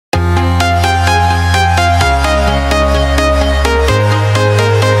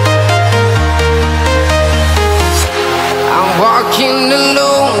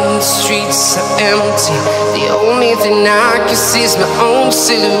streets are empty. The only thing I can see is my own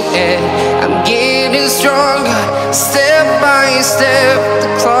silhouette. I'm getting stronger, step by step. The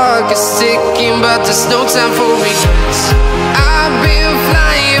clock is ticking, but there's no time for regrets. I've been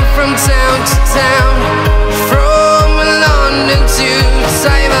flying from town to town, from London to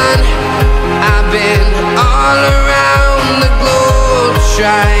Taiwan. I've been all around the globe,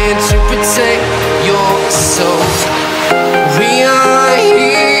 trying to protect your soul. We are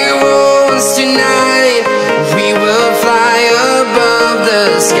heroes tonight. We will fly above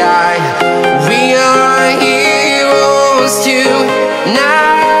the sky. We are heroes tonight.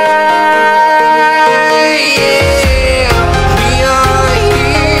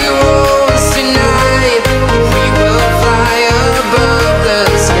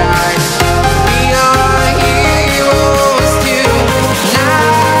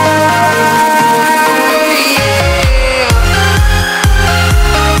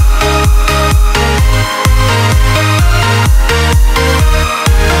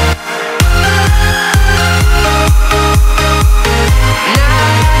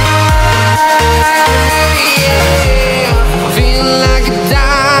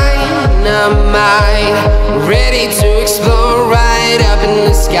 Ready to explore right up in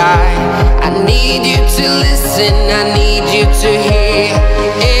the sky. I need you to listen, I need you to hear,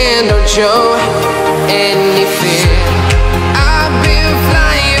 and don't show any fear. I've been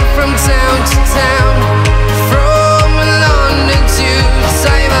flying from town to town, from London to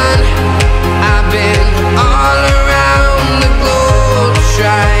Taiwan. I've been all around the globe,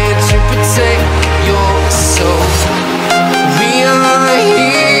 trying to protect your soul. We are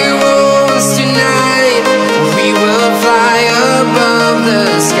heroes tonight. We will fly above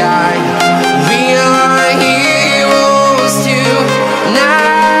the sky. We are heroes tonight.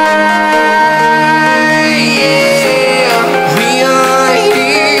 Yeah. We are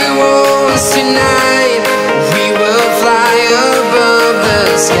heroes tonight. We will fly above the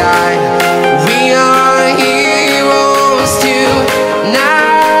sky. We are heroes tonight.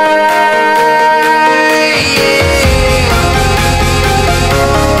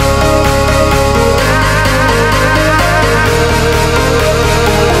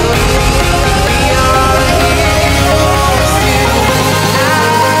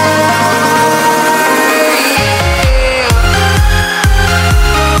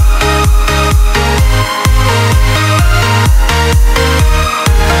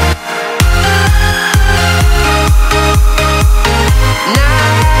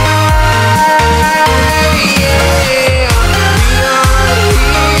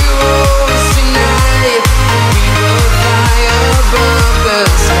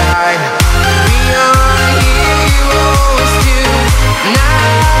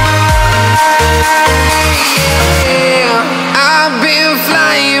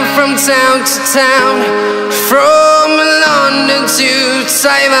 Town to town, from London to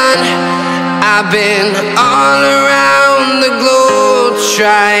Taiwan. I've been all around the globe,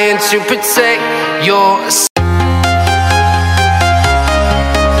 trying to protect your soul.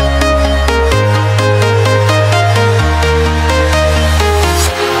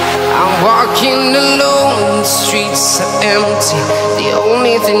 I'm walking alone, the streets are empty. The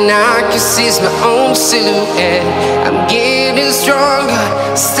only thing I can see is my own silhouette. I'm getting stronger,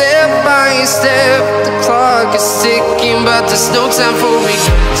 step by step. The clock is ticking, but there's no time for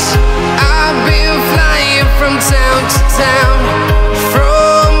regrets. I've been flying from town to town,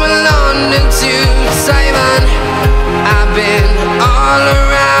 from London to Taiwan. I've been all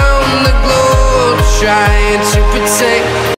around the globe, trying to protect